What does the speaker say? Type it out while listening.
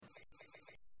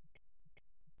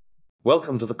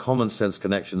Welcome to the Common Sense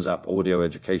Connections app audio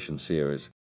education series.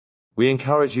 We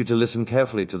encourage you to listen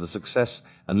carefully to the success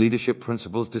and leadership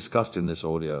principles discussed in this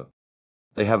audio.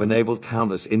 They have enabled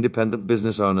countless independent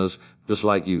business owners just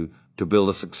like you to build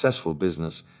a successful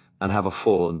business and have a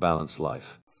full and balanced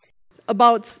life.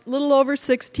 About a little over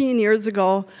 16 years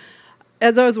ago,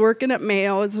 as I was working at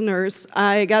Mayo as a nurse,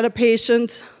 I got a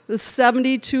patient, this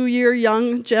 72-year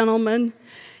young gentleman,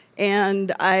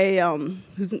 and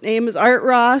whose name is Art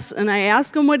Ross, and I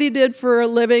asked him what he did for a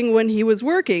living when he was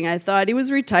working. I thought he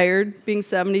was retired, being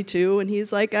 72, and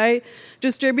he's like, I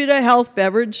distribute a health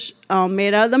beverage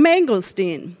made out of the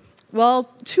mangosteen.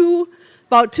 Well,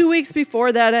 about 2 weeks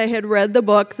before that, I had read the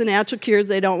book, The Natural Cures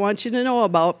They Don't Want You to Know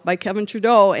About, by Kevin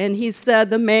Trudeau, and he said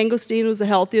the mangosteen was the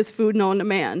healthiest food known to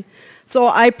man. So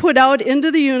I put out into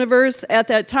the universe at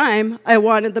that time, I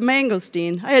wanted the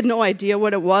mangosteen. I had no idea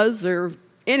what it was or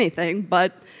anything,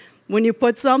 but when you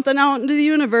put something out into the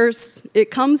universe,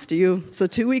 it comes to you. So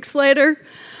 2 weeks later,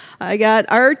 I got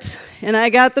Art and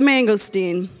I got the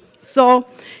mangosteen. So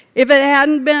if it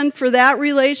hadn't been for that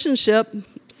relationship,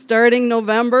 starting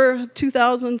November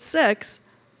 2006,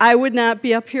 I would not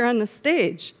be up here on the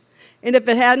stage. And if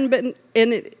it hadn't been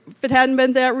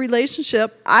that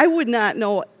relationship, I would not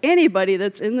know anybody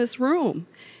that's in this room.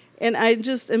 And I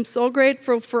just am so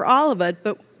grateful for all of it.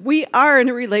 But we are in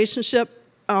a relationship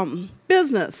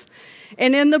business.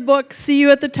 And in the book, See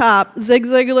You at the Top, Zig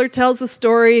Ziglar tells a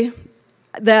story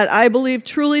that I believe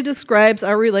truly describes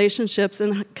our relationships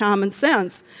in common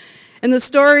sense. And the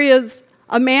story is,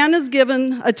 a man is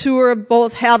given a tour of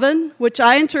both heaven, which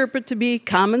I interpret to be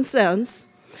common sense,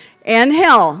 and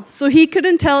hell, so he could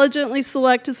intelligently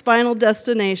select his final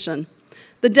destination.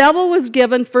 The devil was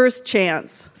given first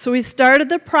chance, so he started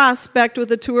the prospect with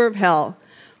a tour of hell.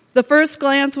 The first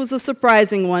glance was a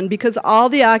surprising one because all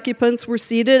the occupants were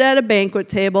seated at a banquet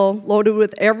table loaded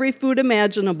with every food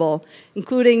imaginable,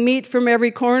 including meat from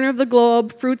every corner of the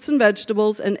globe, fruits and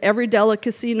vegetables, and every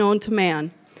delicacy known to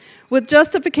man. With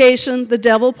justification, the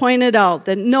devil pointed out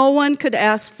that no one could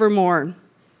ask for more.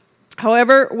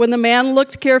 However, when the man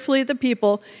looked carefully at the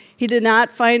people, he did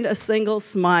not find a single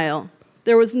smile.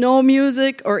 There was no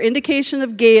music or indication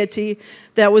of gaiety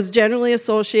that was generally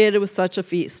associated with such a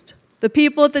feast. The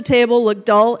people at the table looked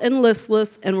dull and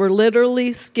listless and were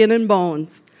literally skin and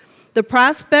bones. The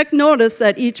prospect noticed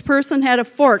that each person had a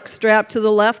fork strapped to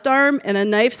the left arm and a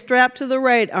knife strapped to the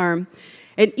right arm,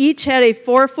 and each had a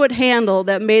 4-foot handle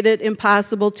that made it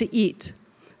impossible to eat.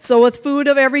 So with food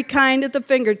of every kind at the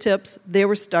fingertips, they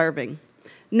were starving.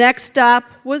 Next stop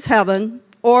was heaven,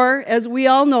 or, as we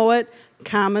all know it,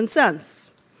 common sense,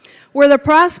 where the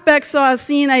prospect saw a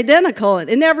scene identical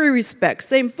in every respect,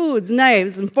 same foods,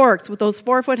 knives, and forks with those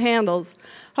 4-foot handles.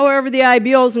 However, the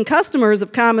IBOs and customers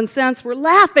of common sense were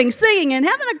laughing, singing, and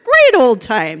having a great old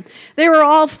time. They were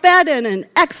all fed and in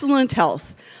excellent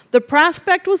health. The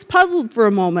prospect was puzzled for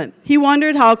a moment. He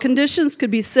wondered how conditions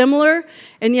could be similar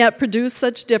and yet produce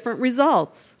such different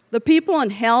results. The people in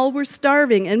hell were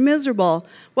starving and miserable,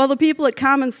 while the people at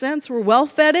common sense were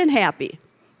well-fed and happy.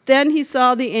 Then he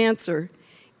saw the answer.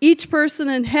 Each person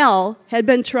in hell had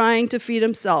been trying to feed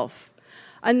himself.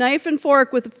 A knife and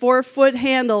fork with a 4-foot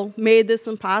handle made this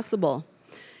impossible.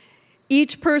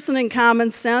 Each person in common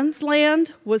sense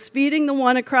land was feeding the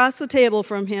one across the table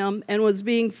from him and was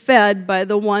being fed by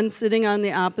the one sitting on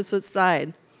the opposite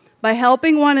side. By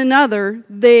helping one another,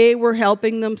 they were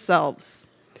helping themselves.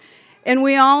 And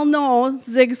we all know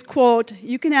Zig's quote,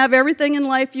 "You can have everything in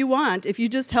life you want if you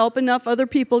just help enough other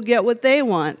people get what they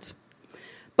want."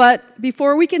 But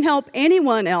before we can help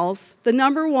anyone else, the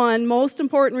number one most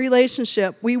important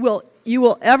relationship you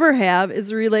will ever have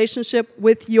is a relationship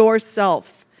with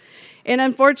yourself. And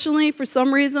unfortunately, for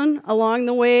some reason, along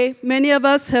the way, many of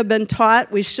us have been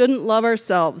taught we shouldn't love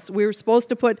ourselves. We were supposed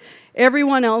to put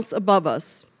everyone else above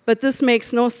us. But this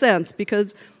makes no sense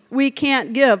because we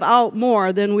can't give out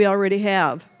more than we already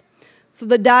have. So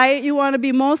the diet you want to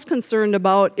be most concerned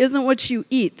about isn't what you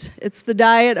eat. It's the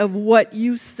diet of what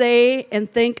you say and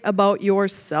think about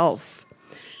yourself.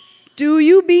 Do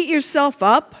you beat yourself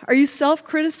up? Are you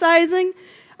self-criticizing?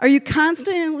 Are you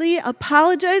constantly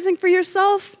apologizing for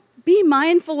yourself? Be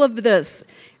mindful of this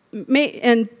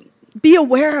and be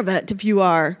aware of it if you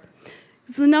are.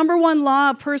 Because the number one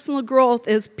law of personal growth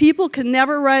is people can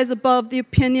never rise above the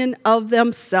opinion of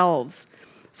themselves.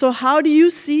 So how do you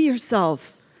see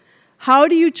yourself? How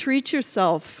do you treat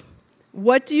yourself?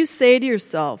 What do you say to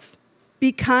yourself?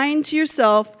 Be kind to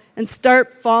yourself and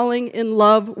start falling in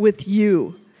love with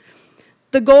you.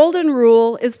 The golden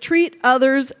rule is treat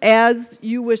others as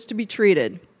you wish to be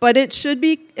treated. but it should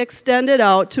be extended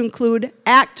out to include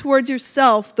act towards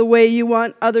yourself the way you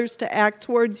want others to act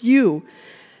towards you.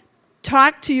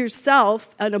 Talk to yourself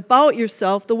and about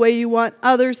yourself the way you want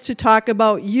others to talk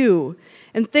about you.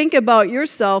 And think about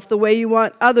yourself the way you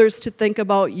want others to think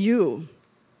about you.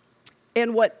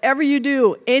 And whatever you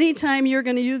do, anytime you're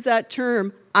going to use that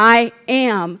term, I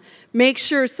am, make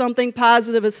sure something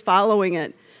positive is following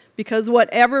it. Because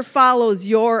whatever follows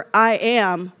your I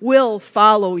am will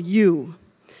follow you.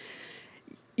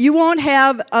 You won't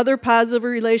have other positive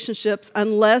relationships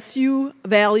unless you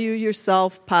value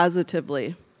yourself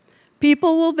positively.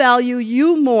 People will value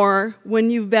you more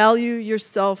when you value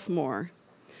yourself more.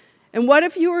 And what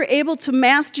if you were able to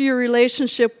master your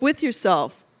relationship with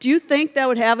yourself? Do you think that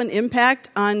would have an impact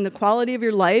on the quality of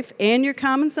your life and your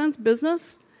common sense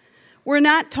business? We're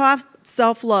not taught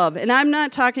self-love, and I'm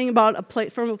not talking about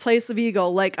from a place of ego,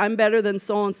 like I'm better than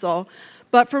so-and-so,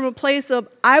 but from a place of,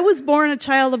 I was born a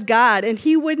child of God, and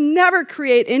He would never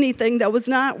create anything that was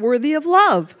not worthy of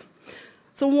love.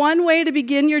 So one way to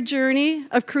begin your journey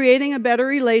of creating a better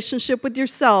relationship with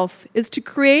yourself is to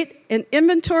create an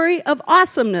inventory of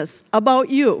awesomeness about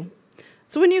you.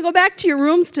 So when you go back to your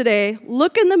rooms today,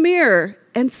 look in the mirror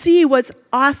and see what's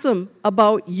awesome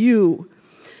about you.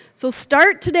 So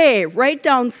start today, write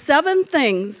down 7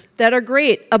 things that are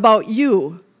great about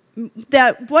you,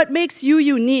 what makes you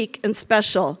unique and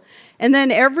special. And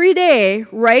then every day,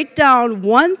 write down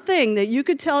 1 thing that you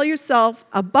could tell yourself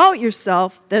about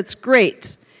yourself that's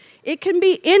great. It can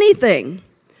be anything.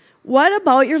 What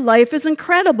about your life is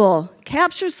incredible?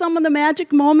 Capture some of the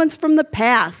magic moments from the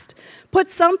past. Put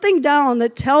something down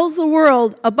that tells the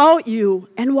world about you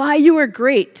and why you are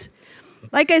great.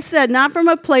 Like I said, not from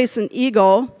a place of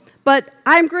ego, but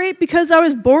I'm great because I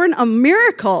was born a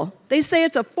miracle. They say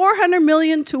it's a 400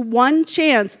 million to 1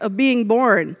 chance of being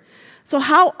born. So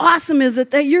how awesome is it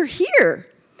that you're here?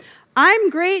 I'm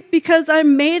great because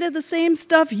I'm made of the same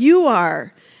stuff you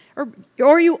are.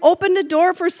 Or you opened a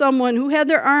door for someone who had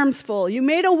their arms full. You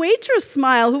made a waitress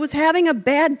smile who was having a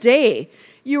bad day.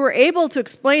 You were able to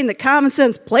explain the common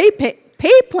sense pay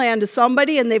plan to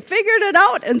somebody and they figured it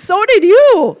out, and so did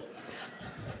you.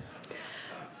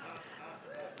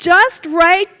 Just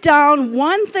write down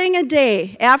 1 thing a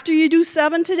day after you do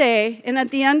 7 today, and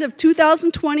at the end of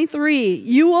 2023,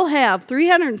 you will have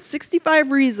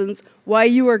 365 reasons why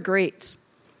you are great.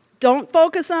 Don't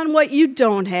focus on what you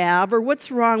don't have or what's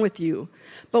wrong with you,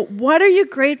 but what are you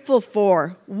grateful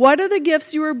for? What are the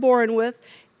gifts you were born with,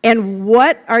 and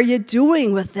what are you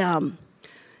doing with them?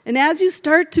 And as you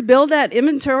start to build that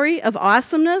inventory of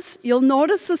awesomeness, you'll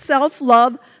notice the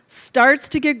self-love starts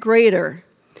to get greater.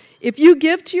 If you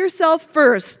give to yourself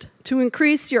first to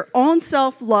increase your own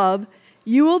self-love,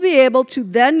 you will be able to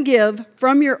then give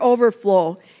from your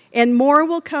overflow, and more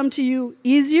will come to you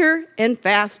easier and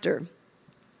faster.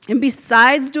 And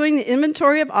besides doing the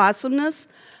inventory of awesomeness,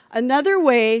 another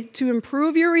way to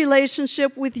improve your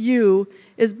relationship with you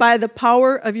is by the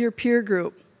power of your peer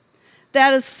group.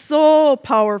 That is so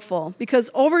powerful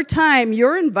because over time,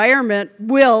 your environment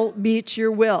will beat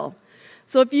your will.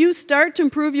 So if you start to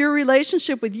improve your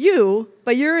relationship with you,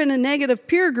 but you're in a negative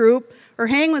peer group or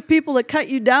hang with people that cut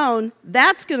you down,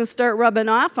 that's going to start rubbing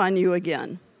off on you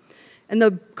again. And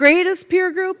the greatest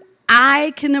peer group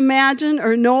I can imagine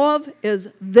or know of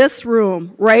is this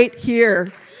room right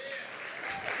here.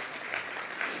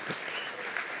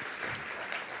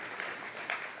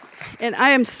 And I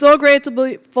am so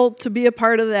grateful to be a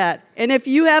part of that. And if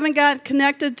you haven't got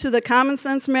connected to the Common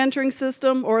Sense Mentoring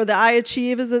System, or the I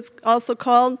Achieve as it's also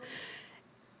called,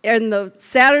 and the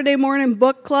Saturday morning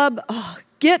book club,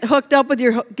 get hooked up with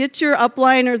get your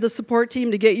upline or the support team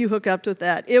to get you hooked up with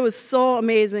that. It was so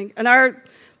amazing. And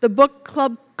the book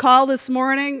club call this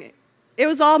morning, it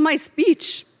was all my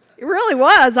speech. It really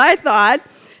was, I thought.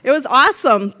 It was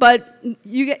awesome, but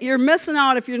you're missing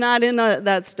out if you're not in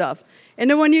that stuff. And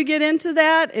then when you get into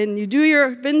that and you do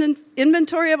your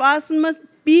inventory of awesomeness,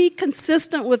 be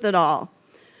consistent with it all.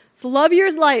 So love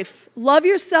your life. Love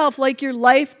yourself like your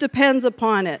life depends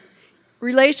upon it.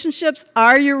 Relationships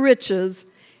are your riches.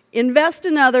 Invest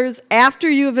in others after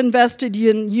you've invested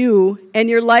in you and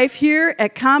your life here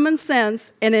at Common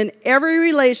Sense, and in every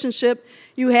relationship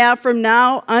you have from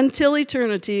now until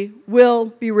eternity will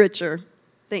be richer.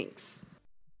 Thanks.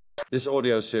 This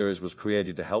audio series was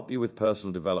created to help you with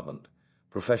personal development,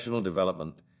 professional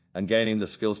development, and gaining the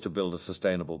skills to build a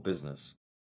sustainable business.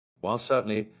 While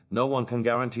certainly no one can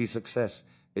guarantee success,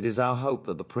 it is our hope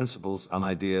that the principles and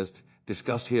ideas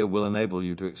discussed here will enable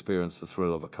you to experience the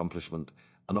thrill of accomplishment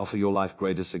and offer your life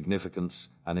greater significance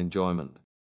and enjoyment.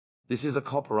 This is a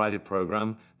copyrighted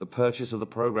program. The purchase of the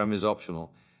program is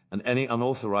optional, and any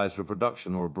unauthorized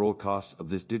reproduction or broadcast of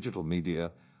this digital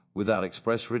media without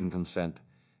express written consent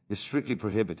is strictly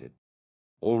prohibited.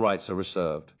 All rights are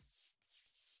reserved.